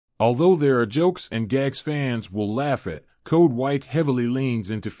Although there are jokes and gags fans will laugh at, Code White heavily leans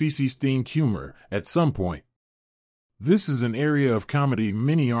into feces-themed humor at some point. This is an area of comedy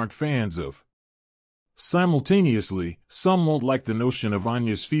many aren't fans of. Simultaneously, some won't like the notion of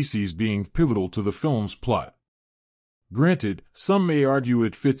Anya's feces being pivotal to the film's plot. Granted, some may argue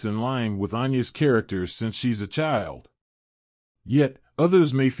it fits in line with Anya's character since she's a child. Yet,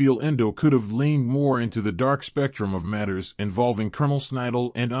 others may feel Endo could have leaned more into the dark spectrum of matters involving Colonel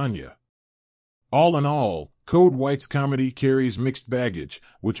Snidel and Anya. All in all, Code White's comedy carries mixed baggage,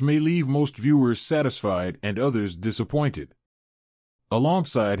 which may leave most viewers satisfied and others disappointed.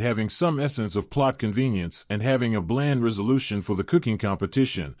 Alongside having some essence of plot convenience and having a bland resolution for the cooking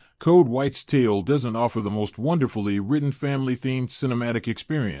competition, Code White's tale doesn't offer the most wonderfully written family-themed cinematic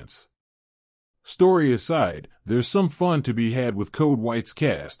experience. Story aside, there's some fun to be had with Code White's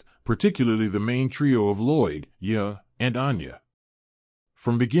cast, particularly the main trio of Lloyd, Ya, and Anya.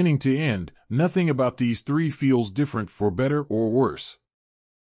 From beginning to end, nothing about these three feels different for better or worse.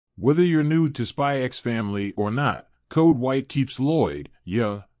 Whether you're new to Spy X Family or not, Code White keeps Lloyd,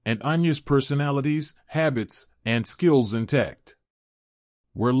 Ya, and Anya's personalities, habits, and skills intact.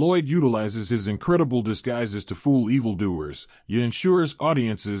 Where Lloyd utilizes his incredible disguises to fool evildoers, Ya ensures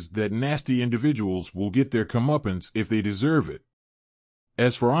audiences that nasty individuals will get their comeuppance if they deserve it.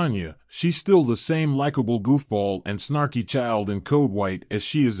 As for Anya, she's still the same likable goofball and snarky child in Code White as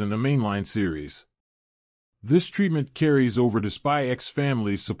she is in the mainline series. This treatment carries over to Spy X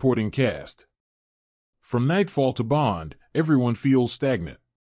Family's supporting cast. From Nightfall to Bond, everyone feels stagnant.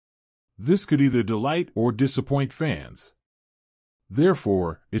 This could either delight or disappoint fans.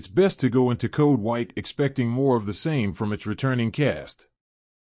 Therefore, it's best to go into Code White expecting more of the same from its returning cast.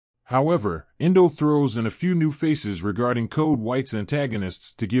 However, Endo throws in a few new faces regarding Code White's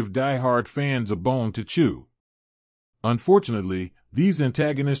antagonists to give die-hard fans a bone to chew. Unfortunately, these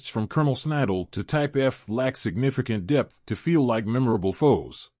antagonists from Colonel Snidel to Type F lack significant depth to feel like memorable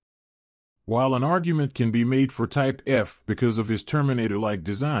foes. While an argument can be made for Type F because of his Terminator-like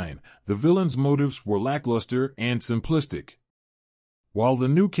design, the villain's motives were lackluster and simplistic. While the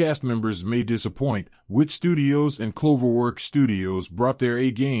new cast members may disappoint, Wit Studios and Cloverworks Studios brought their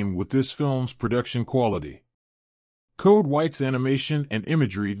A-game with this film's production quality. Code White's animation and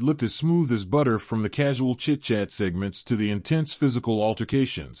imagery looked as smooth as butter from the casual chit-chat segments to the intense physical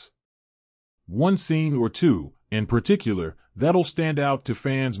altercations. One scene or two, in particular, that'll stand out to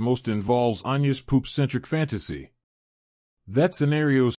fans most involves Anya's poop-centric fantasy. That scenario's